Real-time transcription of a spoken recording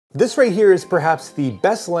This right here is perhaps the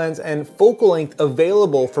best lens and focal length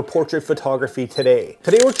available for portrait photography today.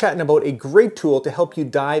 Today we're chatting about a great tool to help you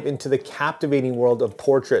dive into the captivating world of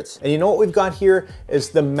portraits. And you know what we've got here is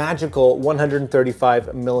the magical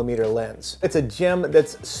 135mm lens. It's a gem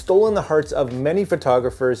that's stolen the hearts of many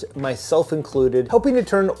photographers, myself included, helping to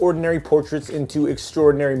turn ordinary portraits into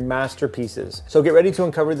extraordinary masterpieces. So get ready to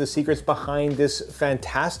uncover the secrets behind this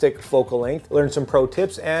fantastic focal length, learn some pro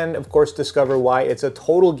tips, and of course discover why it's a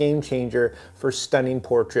total game changer for stunning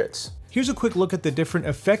portraits. Here's a quick look at the different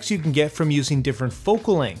effects you can get from using different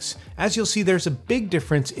focal lengths. As you'll see, there's a big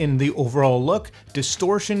difference in the overall look,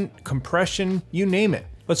 distortion, compression, you name it.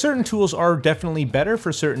 But certain tools are definitely better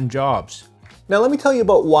for certain jobs. Now let me tell you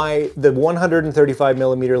about why the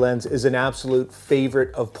 135mm lens is an absolute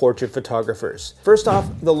favorite of portrait photographers. First off,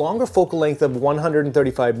 the longer focal length of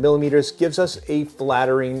 135mm gives us a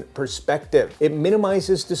flattering perspective. It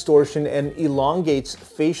minimizes distortion and elongates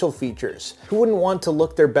facial features. Who wouldn't want to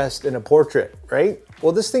look their best in a portrait, right?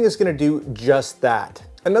 Well, this thing is going to do just that.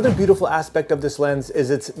 Another beautiful aspect of this lens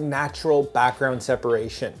is its natural background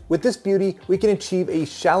separation. With this beauty, we can achieve a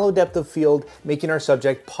shallow depth of field, making our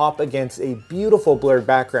subject pop against a beautiful blurred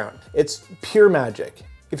background. It's pure magic.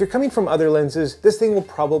 If you're coming from other lenses, this thing will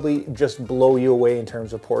probably just blow you away in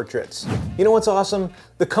terms of portraits. You know what's awesome?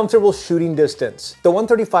 The comfortable shooting distance. The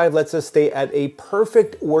 135 lets us stay at a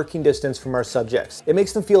perfect working distance from our subjects. It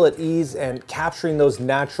makes them feel at ease, and capturing those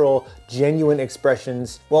natural, genuine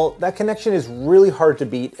expressions, well, that connection is really hard to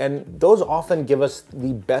beat, and those often give us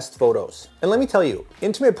the best photos. And let me tell you,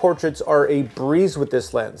 intimate portraits are a breeze with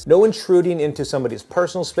this lens. No intruding into somebody's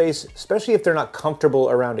personal space, especially if they're not comfortable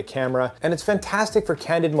around a camera, and it's fantastic for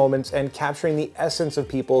candid moments and capturing the essence of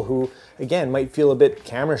people who, again, might feel a bit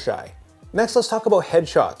camera shy. Next, let's talk about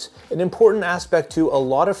headshots, an important aspect to a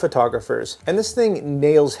lot of photographers, and this thing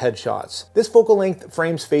nails headshots. This focal length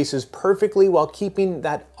frames faces perfectly while keeping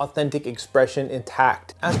that authentic expression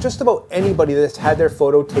intact. As just about anybody that's had their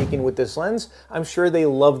photo taken with this lens, I'm sure they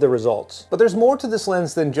love the results. But there's more to this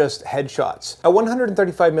lens than just headshots. A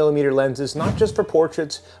 135mm lens is not just for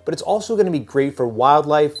portraits, but it's also going to be great for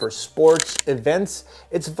wildlife, for sports, events.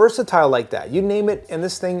 It's versatile like that. You name it, and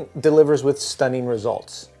this thing delivers with stunning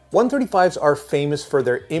results. 135s are famous for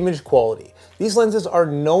their image quality. These lenses are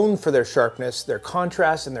known for their sharpness, their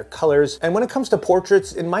contrast, and their colors, and when it comes to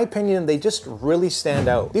portraits, in my opinion, they just really stand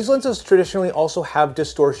out. These lenses traditionally also have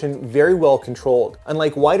distortion very well controlled.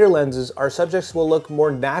 Unlike wider lenses, our subjects will look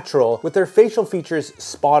more natural with their facial features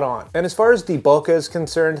spot on. And as far as the bokeh is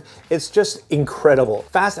concerned, it's just incredible.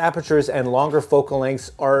 Fast apertures and longer focal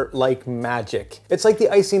lengths are like magic. It's like the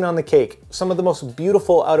icing on the cake, some of the most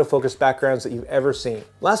beautiful out of focus backgrounds that you've ever seen.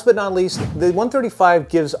 Last but not least, the 135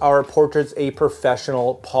 gives our portraits a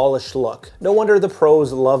professional, polished look. No wonder the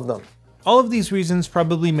pros love them. All of these reasons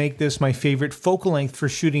probably make this my favorite focal length for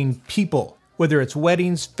shooting people. Whether it's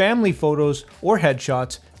weddings, family photos, or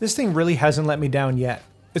headshots, this thing really hasn't let me down yet.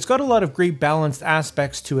 It's got a lot of great balanced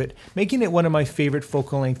aspects to it, making it one of my favorite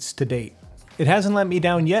focal lengths to date. It hasn't let me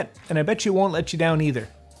down yet, and I bet you won't let you down either.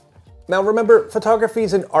 Now remember, photography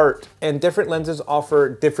is an art, and different lenses offer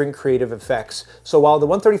different creative effects. So while the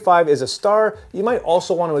 135 is a star, you might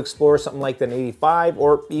also want to explore something like an 85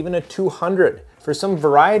 or even a 200 for some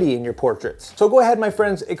variety in your portraits. So go ahead, my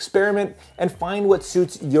friends, experiment and find what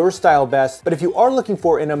suits your style best. But if you are looking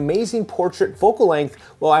for an amazing portrait focal length,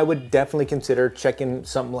 well, I would definitely consider checking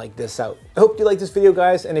something like this out. I hope you liked this video,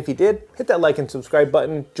 guys, and if you did, hit that like and subscribe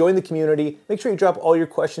button, join the community, make sure you drop all your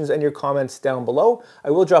questions and your comments down below. I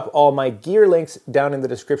will drop all my gear links down in the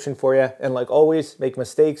description for you, and like always, make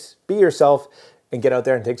mistakes, be yourself, and get out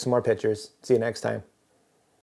there and take some more pictures. See you next time.